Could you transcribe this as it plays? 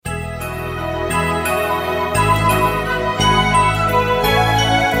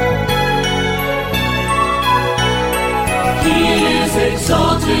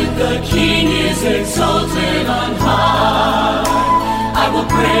the King is exalted on high. I will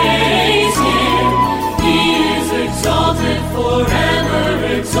praise him. He is exalted, forever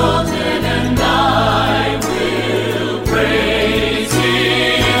exalted, and I will praise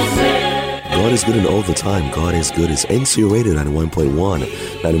his name. God is good and all the time. God is good is NC rated 91.1,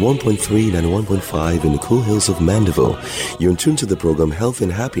 91.3, 91.5 in the cool hills of Mandeville. You're in tune to the program Health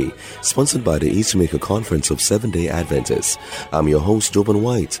and Happy, sponsored by the East Jamaica Conference of Seventh-day Adventists. I'm your host, Joban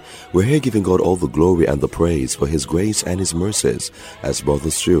White. We're here giving God all the glory and the praise for His grace and His mercies as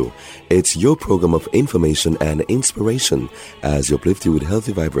brothers do. It's your program of information and inspiration as you uplift you with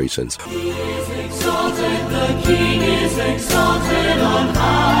healthy vibrations. He is exalted, the King is exalted on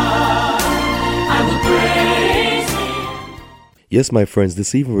high. I will praise him. Yes, my friends,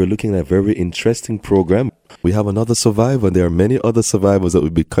 this evening we're looking at a very interesting program. We have another survivor, and there are many other survivors that will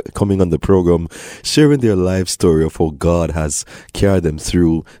be coming on the program, sharing their life story of how God has carried them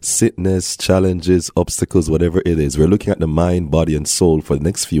through sickness, challenges, obstacles, whatever it is. We're looking at the mind, body, and soul for the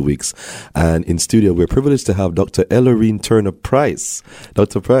next few weeks. And in studio, we're privileged to have Dr. Ellarine Turner-Price.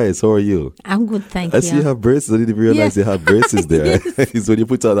 Dr. Price, how are you? I'm good, thank I you. see you have braces. I didn't even realize you had braces there. It's when you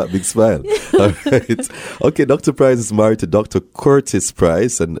put on that big smile. All right. Okay, Dr. Price is married to Dr. Curtis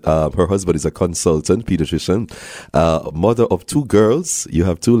Price, and her husband is a consultant, pediatrician, mother of two girls. You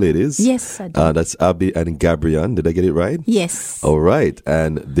have two ladies. Yes, I do. That's Abby and Gabrielle. Did I get it right? Yes. All right.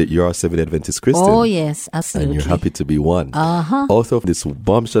 And you're a Seventh-day Adventist Christian. Oh, yes, absolutely. And you're happy to be one. Uh-huh. Author of this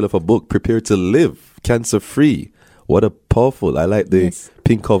bombshell of a book, Prepare to Live, Cancer-Free. What a powerful, I like the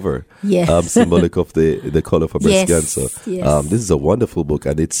pink cover. Yes. Symbolic of the color for breast cancer. Yes. This is a wonderful book,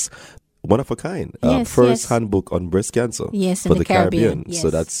 and it's one of a kind. First handbook on breast cancer for the Caribbean. Yes. So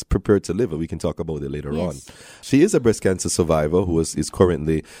that's Prepared to Live, and we can talk about it later on. She is a breast cancer survivor who is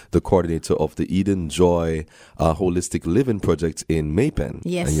currently the coordinator of the Eden Joy Holistic Living Project in Maypen.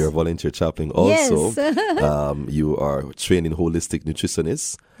 Yes. And you're a volunteer chaplain also. Yes. You are training holistic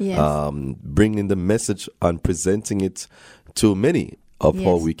nutritionists, Yes. bringing the message and presenting it to many of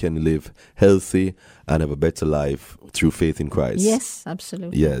how we can live healthy and have a better life through faith in Christ. Yes,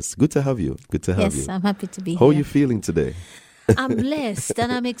 absolutely. Yes, good to have you. Good to have you. Yes, I'm happy to be How here. are you feeling today? I'm blessed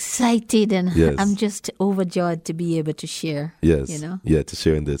and I'm excited and I'm just overjoyed to be able to share. Yes, you know? yeah, to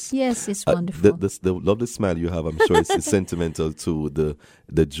share in this. Yes, it's wonderful. The lovely smile you have, I'm sure it's sentimental to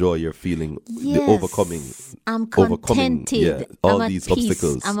the joy you're feeling, the overcoming. I'm contented. All I'm these at peace.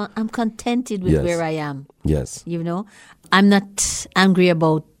 obstacles. I'm contented with where I am. Yes. You know, I'm not angry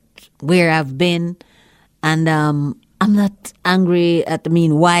about where I've been, and I'm not angry at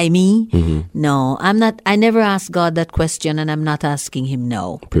why me? Mm-hmm. No, I'm not. I never ask God that question, and I'm not asking him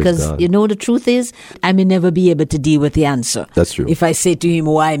no. Praise because God. you know the truth is, I may never be able to deal with the answer. That's true. If I say to him,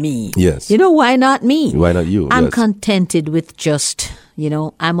 why me? Yes. You know, why not me? Why not you? I'm Yes. contented with just,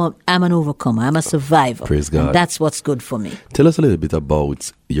 I'm an overcomer. I'm a survivor. Praise God. And that's what's good for me. Tell us a little bit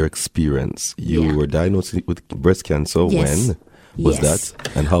about your experience. You were diagnosed with breast cancer. Yes. When was Yes.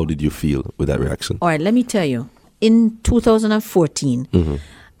 that? And how did you feel with that reaction? All right, let me tell you. In 2014,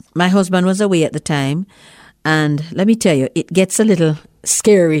 my husband was away at the time. And let me tell you, it gets a little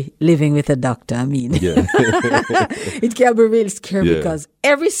scary living with a doctor. It can be really scary because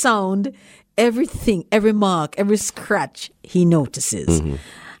every sound, everything, every mark, every scratch, he notices.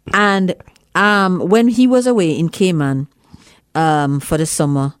 And when he was away in Cayman for the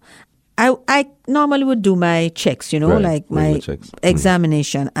summer, I normally would do my checks, like my checks.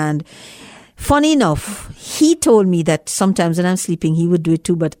 examination. And funny enough, he told me that sometimes when I'm sleeping, he would do it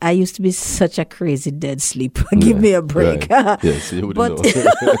too. But I used to be such a crazy dead sleeper. Give me a break. Right. Yes, you wouldn't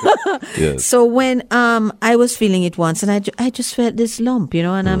know. Yes. So when I was feeling it once, and I just felt this lump,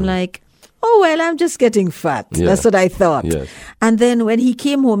 and I'm like, oh, well, I'm just getting fat. Yeah. That's what I thought. Yes. And then when he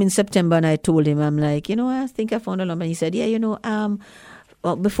came home in September and I told him, I'm like, I think I found a lump. And he said,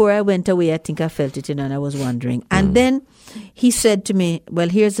 well, before I went away, I think I felt it, and I was wondering. And then he said to me, well,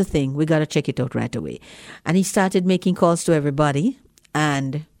 here's the thing. We got to check it out right away. And he started making calls to everybody.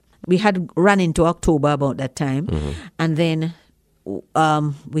 And we had run into October about that time. And then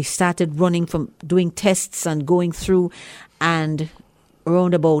we started running from doing tests and going through. And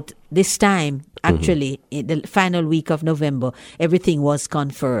around about this time, actually, in the final week of November, everything was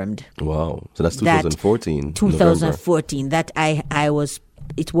confirmed. Wow. So that's 2014. 2014. That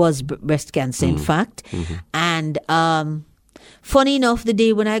it was breast cancer, in fact. And funny enough, the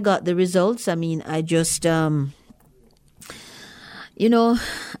day when I got the results, I just, I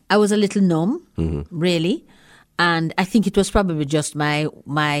was a little numb, really. And I think it was probably just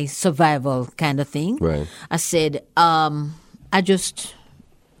my survival kind of thing. Right. I said, I just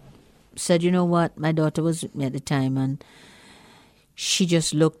said, you know what? My daughter was with me at the time, and she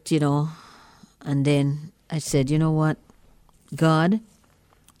just looked, and then I said, you know what, God,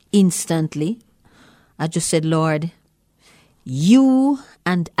 instantly, I just said, Lord, you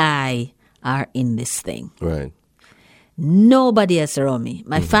and I are in this thing. Right. Nobody else around me.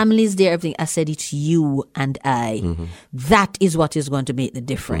 My family is there, everything. I said, it's you and I. That is what is going to make the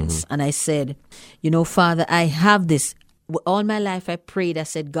difference. And I said, Father, I have this. All my life I prayed. I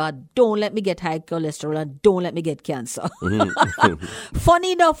said, God, don't let me get high cholesterol and don't let me get cancer.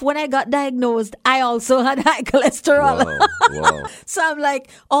 Funny enough, when I got diagnosed, I also had high cholesterol. Wow. So I'm like,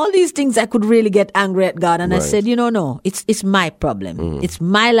 all these things I could really get angry at God. And I said, no, it's my problem. It's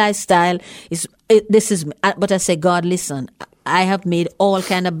my lifestyle. But I said, God, listen, I have made all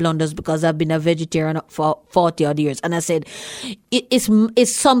kind of blunders because I've been a vegetarian for 40 odd years. And I said,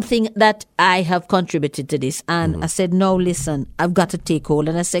 it's something that I have contributed to this. And I said, no, listen, I've got to take hold.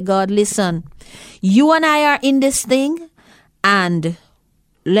 And I said, God, listen, you and I are in this thing. And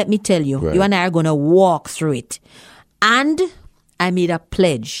let me tell you, you and I are going to walk through it. And I made a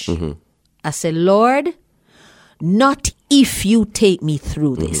pledge. I said, Lord, not if you take me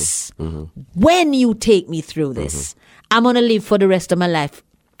through this. When you take me through this, I'm going to live for the rest of my life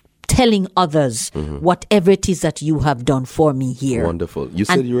telling others whatever it is that you have done for me here. Wonderful. You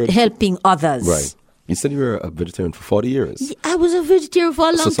said you were helping others. Right. You said you were a vegetarian for 40 years. I was a vegetarian for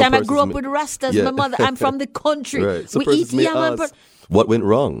a long time. I grew up with Rastas. Yeah. My mother, I'm from the country. Right. So we eat may yam and ask, what went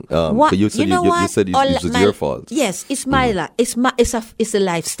wrong? What, you said you said it was your fault. Yes, it's my life. It's a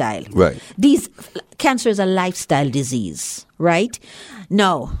lifestyle. Right. Cancer is a lifestyle disease, right?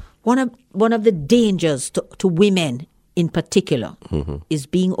 Now, one of the dangers to women in particular is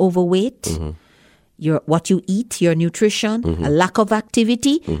being overweight, what you eat, your nutrition, a lack of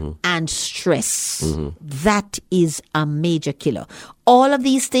activity, and stress. That is a major killer. All of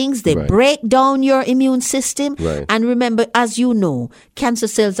these things, they break down your immune system. Right. And remember, as you know, cancer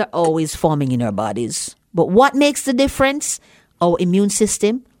cells are always forming in our bodies. But what makes the difference? Our immune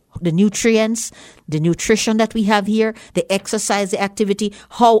system, the nutrients, the nutrition that we have here, the exercise, the activity,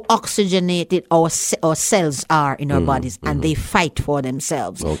 how oxygenated our cells are in our bodies, and they fight for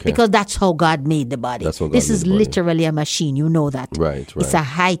themselves. Because that's how God made the body. This is literally a machine. You know that. Right. It's a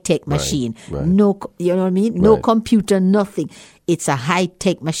high-tech machine. Right. No, you know what I mean? No computer, nothing. It's a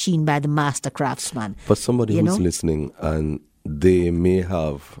high-tech machine by the master craftsman. For somebody who's listening and they may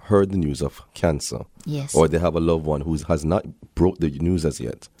have heard the news of cancer. Yes. Or they have a loved one who has not broke the news as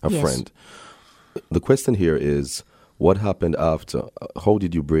yet, a friend. The question here is, what happened after? How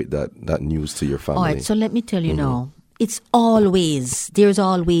did you break that news to your family? All right, so let me tell you now. There's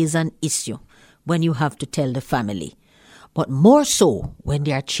always an issue when you have to tell the family. But more so when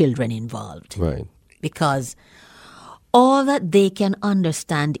there are children involved. Right. Because all that they can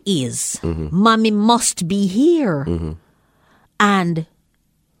understand is, Mommy must be here. And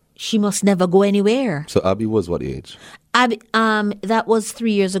she must never go anywhere. So Abby was what age? Abby, that was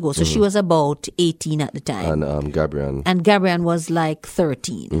 3 years ago. So she was about 18 at the time. And Gabrielle? And Gabrielle was like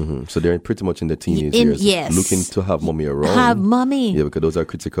 13. So they're pretty much in the teenage years. Yes. Looking to have mommy around. Have mommy. Yeah, because those are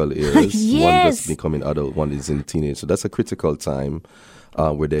critical years. Yes. One just becoming adult, one is in the teenage. So that's a critical time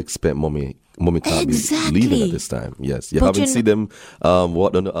where they expect mommy can't be leaving at this time. Yes. You haven't seen them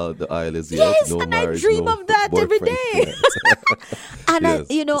walk on the aisle as yet. Yes, no and marriage, I dream of that every day. And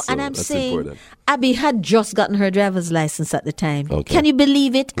yes. and I'm saying, important. Abby had just gotten her driver's license at the time. Okay. Can you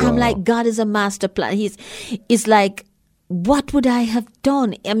believe it? Wow. I'm like, God is a master plan. It's like, what would I have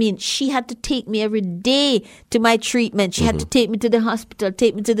done? I mean, she had to take me every day to my treatment. She had to take me to the hospital,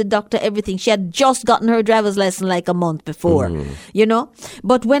 take me to the doctor, everything. She had just gotten her driver's license like a month before,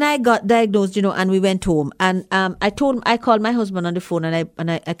 But when I got diagnosed, and we went home, and I called my husband on the phone,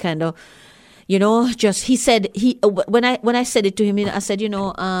 and I kind of, he said, when I said it to him, I said,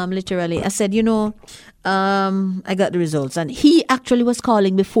 literally, I said, I got the results, and he actually was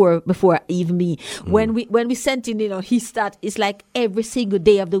calling before even me. When we sent in, it's like every single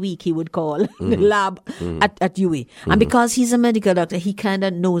day of the week he would call the lab at UA, and because he's a medical doctor, he kind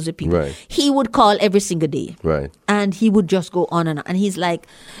of knows the people. Right. He would call every single day, right, and he would just go on, and he's like,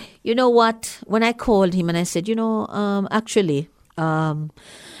 you know what? When I called him and I said, actually,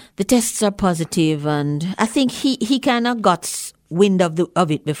 the tests are positive, and I think he kind of got wind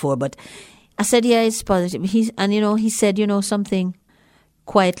of it before, but I said, yeah, it's positive. He said, something.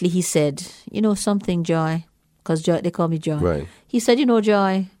 Quietly, he said, something, Joy, because Joy, they call me Joy. Right. He said,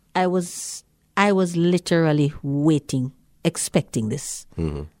 Joy, I was literally waiting, expecting this.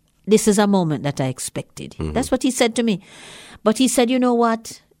 This is a moment that I expected. That's what he said to me. But he said, you know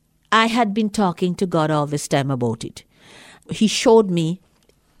what? I had been talking to God all this time about it. He showed me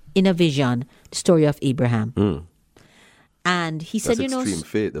in a vision the story of Abraham. And he said, That's you know, extreme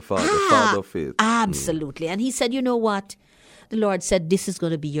faith, the father of faith. absolutely. And he said, you know what? The Lord said, this is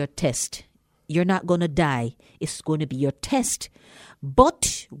going to be your test. You're not going to die. It's going to be your test.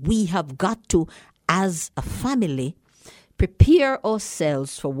 But we have got to, as a family, prepare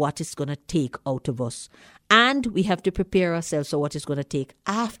ourselves for what it's going to take out of us. And we have to prepare ourselves for what it's going to take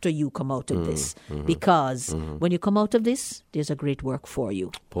after you come out of this. Because when you come out of this, there's a great work for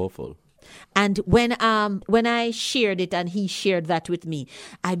you. Powerful. And when I shared it and he shared that with me,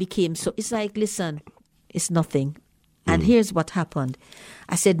 I became so, it's like, listen, it's nothing. And here's what happened.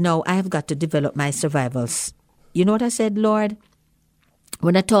 I said, no, I have got to develop my survivals. You know what I said, Lord?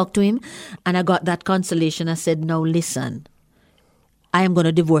 When I talked to him and I got that consolation, I said, no, listen, I am going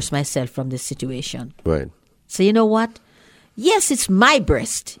to divorce myself from this situation. Right. So you know what? Yes, it's my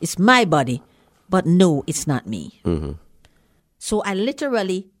breast. It's my body. But no, it's not me. So I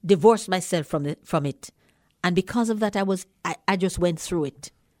literally divorced myself from it. And because of that, I just went through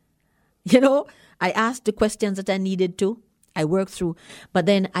it. You know, I asked the questions that I needed to. I worked through. But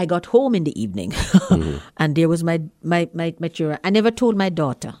then I got home in the evening. And there was my children. I never told my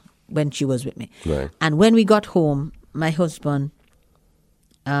daughter when she was with me. Right. And when we got home, my husband,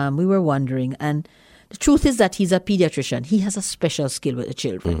 we were wondering. And the truth is that he's a pediatrician. He has a special skill with the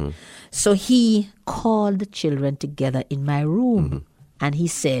children. So he called the children together in my room. And he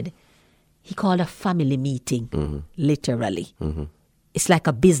said, he called a family meeting, literally. It's like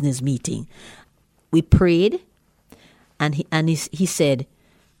a business meeting. We prayed, and he said,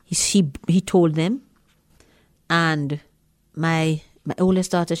 he told them, and my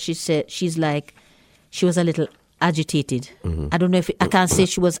oldest daughter, she said, she was a little agitated. I don't know if, I can't say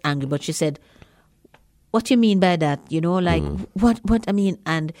she was angry, but she said, what do you mean by that? You know, like, what I mean?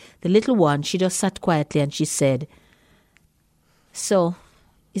 And the little one, she just sat quietly and she said, so,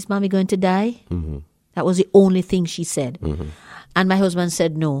 is mommy going to die? That was the only thing she said. And my husband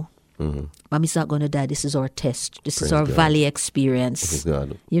said, no, mommy's not going to die. This is our test. This is our valley experience.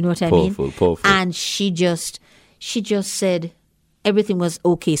 You know what I mean? Powerful. And she just said everything was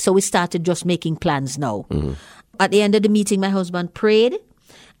okay. So we started just making plans now. At the end of the meeting, my husband prayed.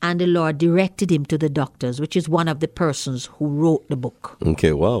 And the Lord directed him to the doctors, which is one of the persons who wrote the book.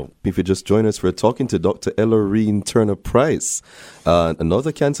 Okay, wow. If you just join us, we're talking to Dr. Ellarine Turner-Price,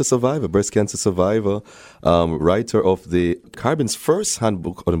 another cancer survivor, breast cancer survivor, writer of the Caribbean's first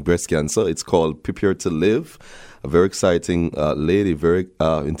handbook on breast cancer. It's called Prepare to Live. A very exciting lady, very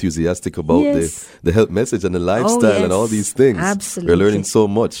enthusiastic about the health message and the lifestyle and all these things. Absolutely. We're learning so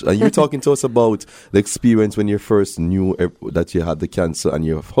much. And you're talking to us about the experience when you first knew that you had the cancer, and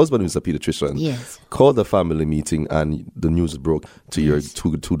your husband, who's a pediatrician, called the family meeting, and the news broke to your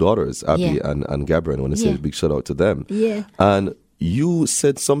two daughters, Abby and Gabrielle. I want to say a big shout out to them. And you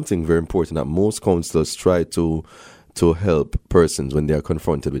said something very important, that most counselors try to help persons when they are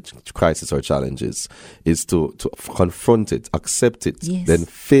confronted with crisis or challenges, is to confront it, accept it, then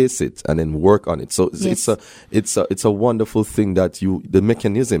face it, and then work on it. So it's a wonderful thing that the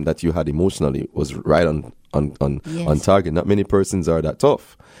mechanism that you had emotionally was right on target. Not many persons are that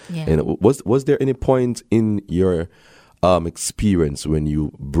tough. And was there any point in your experience when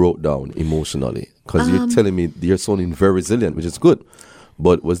you broke down emotionally? Because you're telling me you're sounding very resilient, which is good.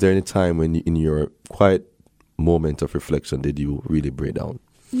 But was there any time when in your quiet moment of reflection did you really break down?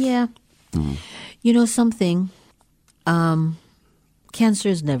 You know something, cancer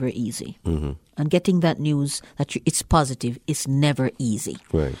is never easy, and getting that news that it's positive is never easy,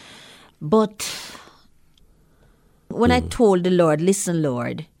 right? But when I told the Lord, listen,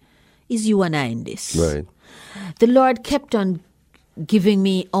 Lord, is you and I in this, right? The Lord kept on giving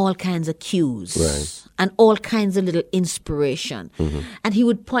me all kinds of cues, right, and all kinds of little inspiration. And he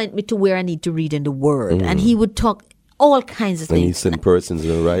would point me to where I need to read in the Word. And he would talk all kinds of things. And he sent persons in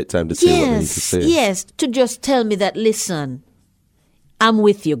the right time to say what they need to say. Yes, to just tell me that, listen, I'm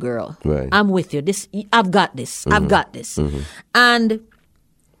with you, girl. Right. I'm with you. I've got this. I've got this. And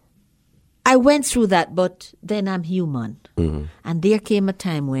I went through that, but then I'm human. And there came a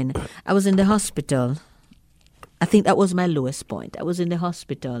time when I was in the hospital. I think that was my lowest point. I was in the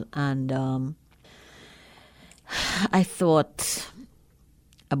hospital, and I thought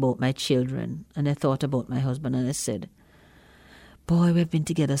about my children, and I thought about my husband, and I said, boy, we've been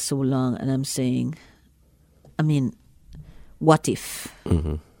together so long, and I'm saying, I mean, what if?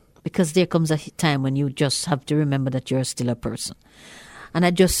 Because there comes a time when you just have to remember that you're still a person. And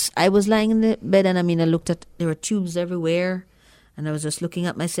I was lying in the bed, and I looked at, there were tubes everywhere, and I was just looking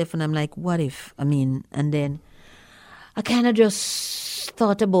at myself, and I'm like, what if? And then I kind of just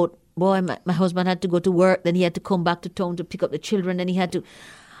thought about, boy, my husband had to go to work, then he had to come back to town to pick up the children, then he had to,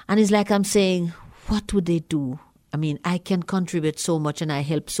 and it's like I'm saying, what would they do I mean, I can contribute so much and I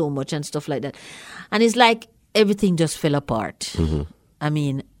help so much and stuff like that. And it's like everything just fell apart. I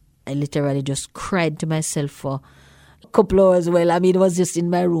mean, I literally just cried to myself for a couple hours. Well, I mean, it was just in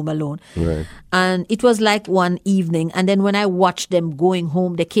my room alone. Right. And it was like one evening. And then when I watched them going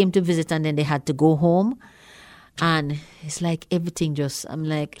home, they came to visit and then they had to go home. And it's like everything just, I'm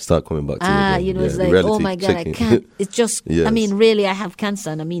like, start coming back to you again. you know, it's the like, reality oh my God, checking. I can't. It's just, Yes. I mean, really, I have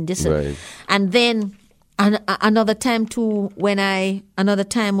cancer. And I mean, this. Right. And then another time too, another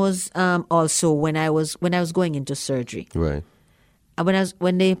time was also when I was going into surgery. Right. And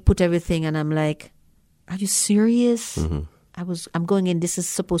when they put everything, and I'm like, are you serious? I'm going in. This is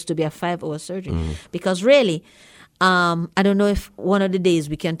supposed to be a 5-hour surgery because really, I don't know if one of the days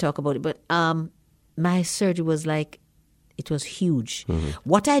we can talk about it, but my surgery was like, it was huge.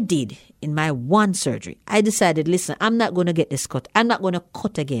 What I did in my one surgery, I decided, listen, I'm not going to get this cut. I'm not going to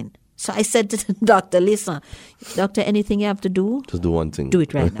cut again. So I said to the doctor, listen, doctor, anything you have to do, Just do one thing. do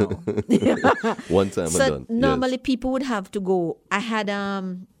it right now. One time So and done. normally people would have to go. I had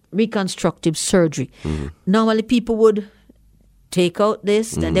reconstructive surgery. Normally people would take out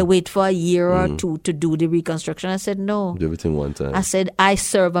this, and they wait for a year or two to do the reconstruction. I said, no. Do everything one time. I said, I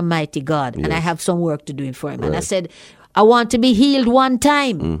serve a mighty God, and I Yes. have some work to do for him. And I Right. said, I want to be healed one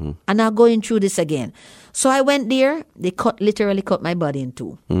time, and not going through this again. So I went there. They literally cut my body in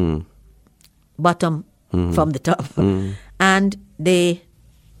two, bottom from the top, and they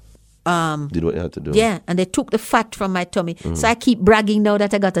Did what you had to do. yeah, and they took the fat from my tummy. So I keep bragging now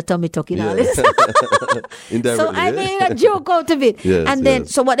that I got a tummy tuck in all this. Indirectly. So I made a joke out of it. Yes, and then,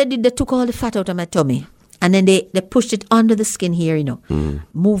 yes. so what they did, they took all the fat out of my tummy. And then they pushed it under the skin here, you know.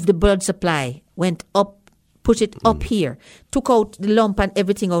 Moved the blood supply, went up, put it up here, took out the lump and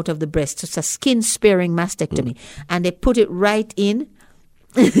everything out of the breast. It's a skin-sparing mastectomy. And they put it right in.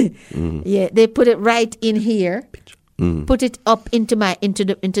 Yeah, they put it right in here. Put it up into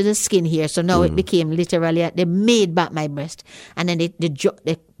the skin here. So now it became literally, they made back my breast. And then they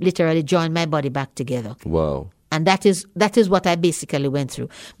literally joined my body back together. Wow. And that is what I basically went through.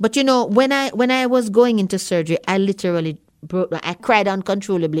 But you know, when I was going into surgery, I literally I cried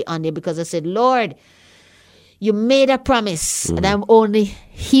uncontrollably on there because I said, Lord, you made a promise and I'm only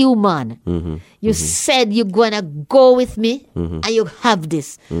human. You said you're gonna go with me and you have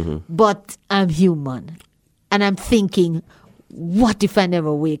this. But I'm human. And I'm thinking, what if I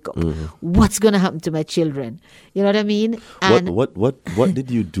never wake up? What's gonna happen to my children? You know what I mean? And What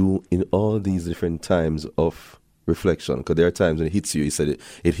did you do in all these different times of reflection? Because there are times when it hits you. You said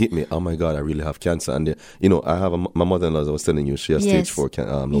it hit me. Oh my God, I really have cancer. And you know, I have my mother-in-law. As I was telling you, she has Yes. stage 4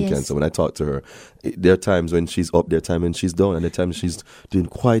 lung Yes. cancer. When I talk to her, there are times when she's up, there are times when she's down, and there are times she's doing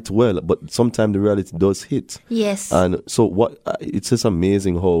quite well. But sometimes the reality does hit. yes. And so it's just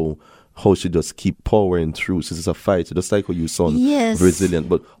amazing how she just keep powering through. She's just a fighter, just like how you sound Yes. resilient.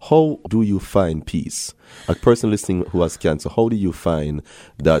 But how do you find peace? A person listening who has cancer, how do you find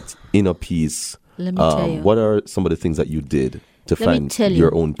that inner peace? Let me tell you. What are some of the things that you did to Let me find tell you.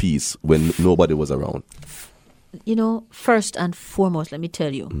 your own peace when nobody was around? You know, first and foremost, let me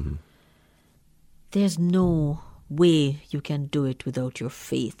tell you, there's no way you can do it without your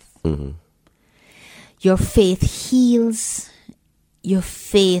faith. Your faith heals. Your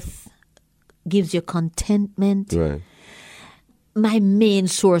faith gives you contentment. Right. My main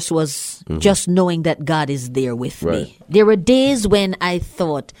source was just knowing that God is there with Right. me. There were days when I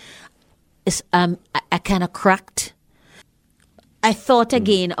thought, I kind of cracked. I thought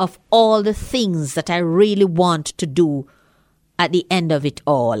again of all the things that I really want to do at the end of it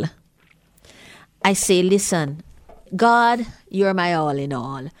all. I say, listen, God, you're my all in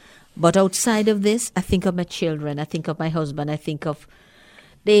all. But outside of this, I think of my children. I think of my husband. I think of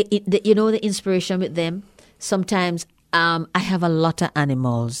the inspiration with them. Sometimes I have a lot of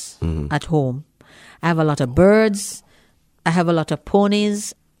animals at home. I have a lot of birds. I have a lot of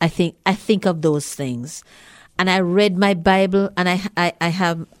ponies. I think of those things. And I read my Bible, and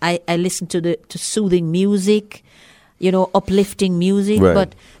I listen to soothing music, you know, uplifting music. Right.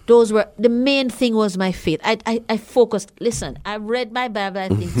 But those were the main thing was my faith. I focused. Listen, I read my Bible, I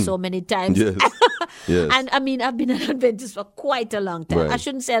think, so many times. Yes. Yes. And I mean, I've been an Adventist for quite a long time. Right. I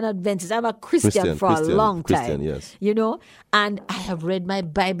shouldn't say an Adventist. I'm a Christian for a long time. Christian, yes. You know, and I have read my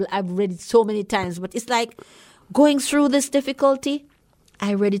Bible. I've read it so many times. But it's like going through this difficulty.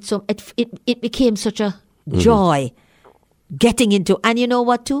 I read it so it became such a joy getting into. And you know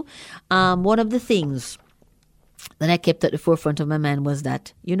what too? One of the things that I kept at the forefront of my mind was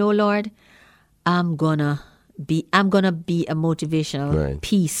that, you know, Lord, I'm gonna I'm gonna be a motivational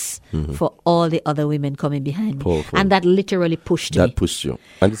piece for all the other women coming behind me. Powerful. And that literally pushed me. That pushed you.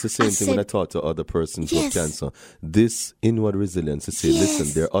 And it's the same thing when I said, talk to other persons yes. with cancer. This inward resilience to say, Yes.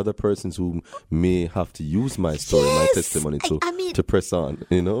 listen, there are other persons who may have to use my story, my Yes. testimony I mean, to press on,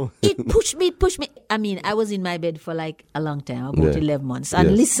 you know? It pushed me. I mean, I was in my bed for like a long time, about 11 months. And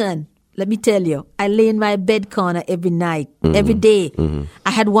Yes. listen, let me tell you, I lay in my bed corner every night, every day. I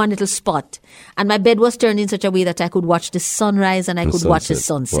had one little spot. And my bed was turned in such a way that I could watch the sunrise and I could watch the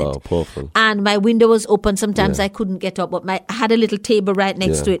sunset. Wow, powerful. And my window was open. Sometimes I couldn't get up, but I had a little table right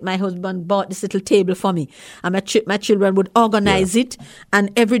next to it. My husband bought this little table for me. And my children would organize it.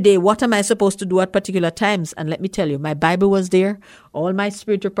 And every day, what am I supposed to do at particular times? And let me tell you, my Bible was there. All my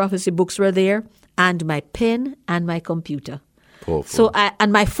spiritual prophecy books were there. And my pen and my computer. Powerful.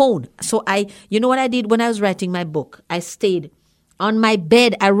 And my phone. You know what I did when I was writing my book? I stayed on my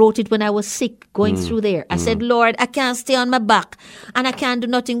bed. I wrote it when I was sick, going through there. I said, Lord, I can't stay on my back and I can't do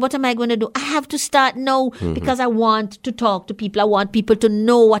nothing. What am I going to do? I have to start now because I want to talk to people. I want people to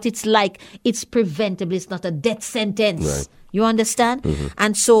know what it's like. It's preventable. It's not a death sentence. Right. You understand?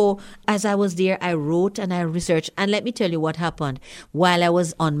 And so as I was there, I wrote and I researched. And let me tell you what happened while I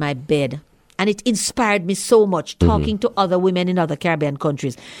was on my bed. And it inspired me so much talking to other women in other Caribbean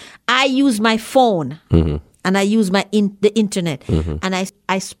countries. I used my phone and I used the internet. And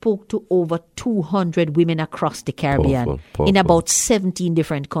I spoke to over 200 women across the Caribbean in about 17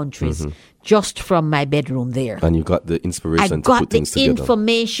 different countries just from my bedroom there. And you got the inspiration to put things together. I got the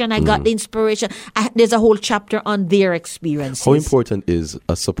information. I got the inspiration. There's a whole chapter on their experiences. How important is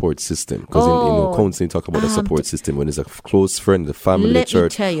a support system? Because in counseling, talk about a support system. When it's a close friend, the family, the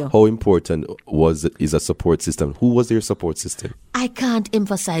church. Let me tell you. How important is a support system? Who was your support system? I can't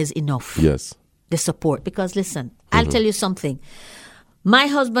emphasize enough. Yes. The support. Because listen, I'll tell you something. My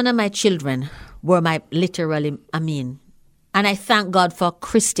husband and my children were and I thank God for a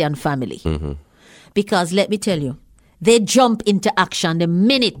Christian family. Because let me tell you, they jump into action the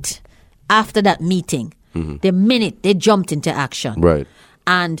minute after that meeting. The minute they jumped into action. Right.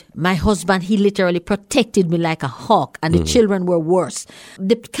 And my husband, he literally protected me like a hawk. And the children were worse.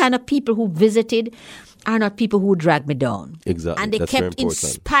 The kind of people who visited are not people who drag me down. Exactly. And they That's kept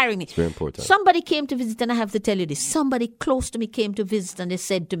inspiring me. It's very important. Somebody came to visit, and I have to tell you this. Somebody close to me came to visit, and they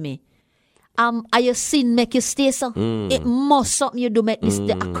said to me, are your sin make you stay so? It must something you do make this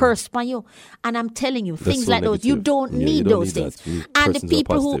a curse upon you. And I'm telling you, things like those, you don't need those things. And the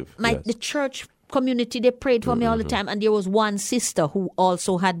people who, the church community, they prayed for me all the time. And there was one sister who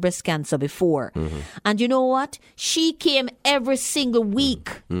also had breast cancer before. And you know what? She came every single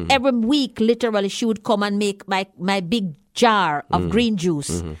week. Every week, literally, she would come and make my big jar of green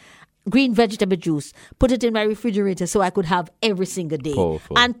juice. Green vegetable juice, put it in my refrigerator so I could have every single day.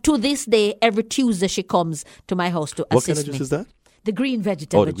 Powerful. And to this day, every Tuesday she comes to my house to assist me. What kind of juice is that? The green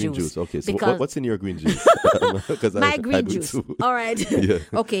vegetable juice. Oh, the green juice. Okay, so because what's in your green juice? my green juice. Too. All right. Yeah.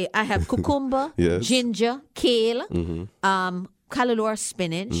 Okay, I have cucumber, Yes. ginger, kale, cauliflower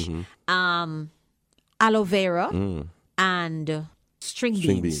spinach, aloe vera, and string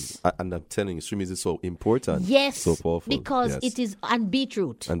beans. And I'm telling you, string beans is so important. Yes, so powerful. because it is, and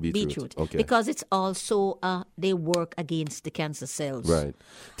beetroot. Okay. Because it's also, they work against the cancer cells. Right.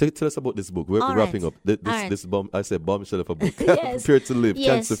 Tell us about this book. We're wrapping up. This bomb, I said bombshell of a book. Yes. Prepare to Live,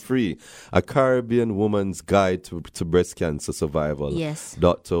 Yes. Cancer-Free. A Caribbean Woman's Guide to Breast Cancer Survival. Yes.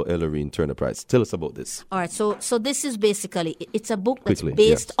 Dr. Ellerine Turner-Price. Tell us about this. All right, so this is basically, it's a book that's Quickly,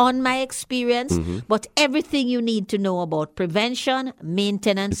 based yes. on my experience, but everything you need to know about prevention,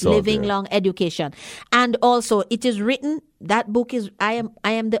 maintenance, It's all living there. long, education. And also, it is written, that book is, I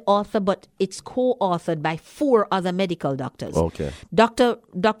am the author, but it's co-authored by 4 other medical doctors. Okay. Dr.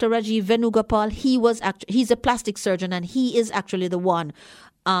 Rajiv Venugopal, he's a plastic surgeon, and he is actually the one,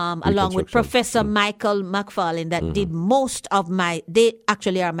 along with Professor Michael McFarlane, that did most of they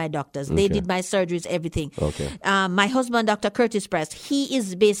actually are my doctors. They did my surgeries, everything. Okay. My husband, Dr. Curtis Price, he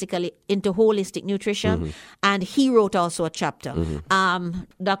is basically into holistic nutrition, and he wrote also a chapter.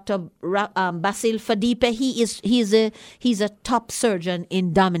 Dr. Basil Fadipe, he's a top surgeon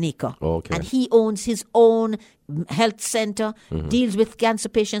in Dominica. Okay. And he owns his own health center, deals with cancer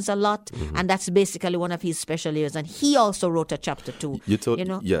patients a lot, and that's basically one of his special areas. And he also wrote a chapter too.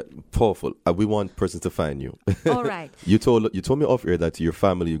 Yeah, powerful. We want persons to find you. All right. You told me off air that your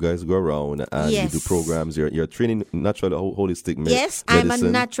family, you guys go around and Yes. you do programs. You're training natural holistic medicine. Yes, I'm a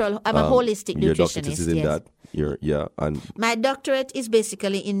holistic your doctor nutritionist. is in Yes. that. and my doctorate is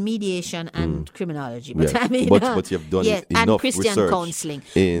basically in mediation and criminology. But yeah. I mean, but you've done yes, enough and Christian research counseling.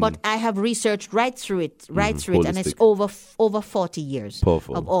 in But I have researched right through it, and it's holistic. over 40 years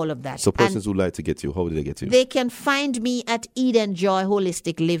Powerful. of all of that. So persons who like to get you, how do they get you? They can find me at Eden Joy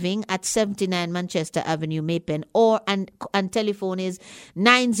Holistic Living at 79 Manchester Avenue, Maypen, and telephone is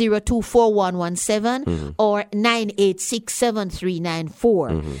 902-4117 or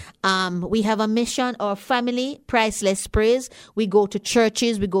 986-7394. We have a mission, our family, Priceless Praise. We go to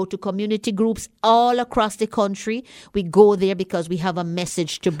churches, we go to community groups all across the country. We go there because we have a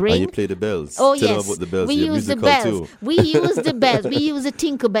message to bring. And you play the bells. Oh, Tell yes. them about the bells. We You're use the musical bells. too. We use the bells. We use the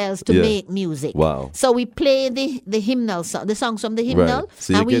tinker bells to make music. Wow. So we play the hymnal song, the songs from the hymnal,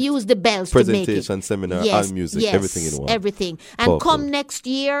 So and we use the bells to make it. Presentation, seminar, and music, everything in one. Everything. And Powerful. come next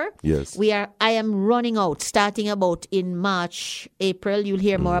year, Yes. I am running out, starting about in March, April. You'll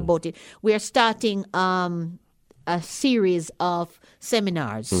hear more about it. We are starting a series of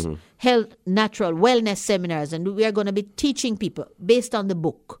seminars, health, natural, wellness seminars, and we are going to be teaching people based on the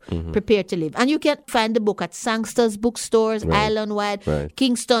book, Prepare to Live. And you can find the book at Sangster's bookstores, Island-wide,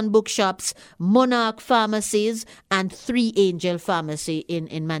 Kingston bookshops, Monarch pharmacies, and Three Angel Pharmacy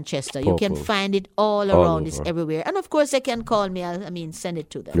in Manchester. Powerful. You can find it all around. It's everywhere. And of course, they can call me. Send it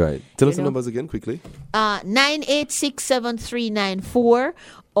to them. Right. Tell us the numbers again quickly. 986-7394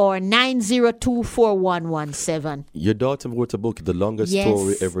 or 902-4117. Your daughter wrote a book, The Longest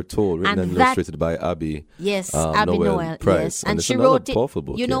Story Ever Told, written and illustrated by Abby. Yes, Abby Noel. Price. Yes. And she another wrote it. Powerful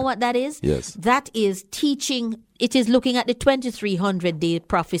book, you know what that is? Yes. That is teaching. It is looking at the 2300-day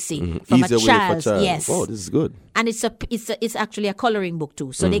prophecy from Easier a way child. for child. Yes. Oh, this is good. And it's actually a coloring book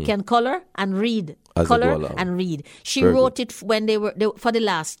too, so they can color and read, As they go along. and read. She Very wrote it when they were for the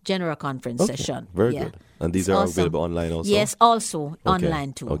last general conference session. Very good. And these It's are awesome. available online also? Yes, also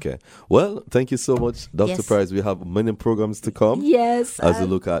online too. Okay. Well, thank you so much, Dr. Yes. Price. We have many programs to come. Yes. As we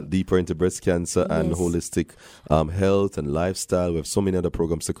look at deeper into breast cancer and holistic health and lifestyle. We have so many other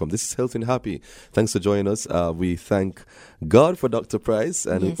programs to come. This is Health and Happy. Thanks for joining us. We thank God for Dr. Price.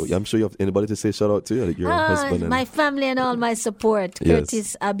 And I'm sure you have anybody to say shout out to, your husband. And my family and all my support. Yes.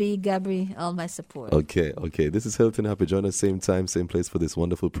 Curtis, Abby, Gabri, all my support. Okay. This is Health and Happy. Join us same time, same place for this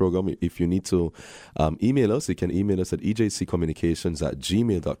wonderful program. If you need to email us, you can email us at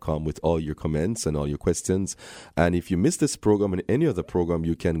ejccommunications@gmail.com with all your comments and all your questions. And if you missed this program and any other program,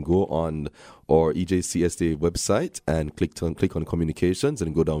 you can go on our EJCSD website and click on communications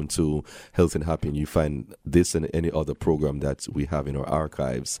and go down to Health and Happy, and you find this and any other program that we have in our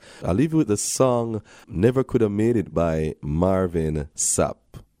archives. I'll leave you with the song Never Could Have Made It by Marvin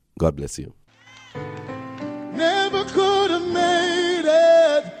Sapp. God bless you. Never could have made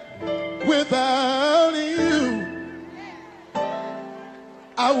it without you.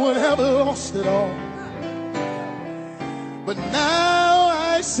 I would have lost it all. But now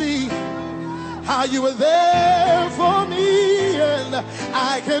I see how you were there for me, and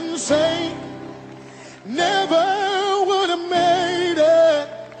I can say never would have made it.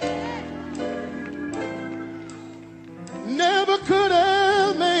 Never could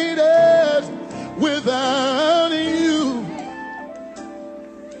have made it without you.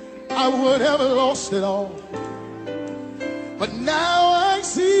 I would have lost it all. But now I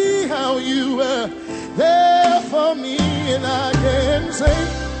see how you were there for me, and I can say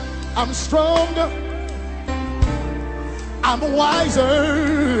I'm stronger, I'm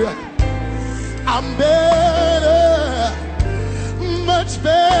wiser, I'm better, much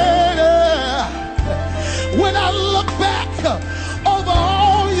better. When I look back over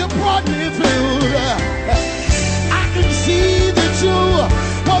all you brought me through, I can see that you were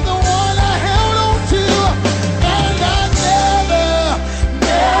the one I held on to, and I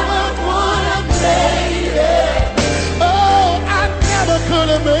never would have made it. Oh, I never could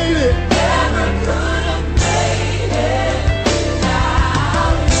have made it.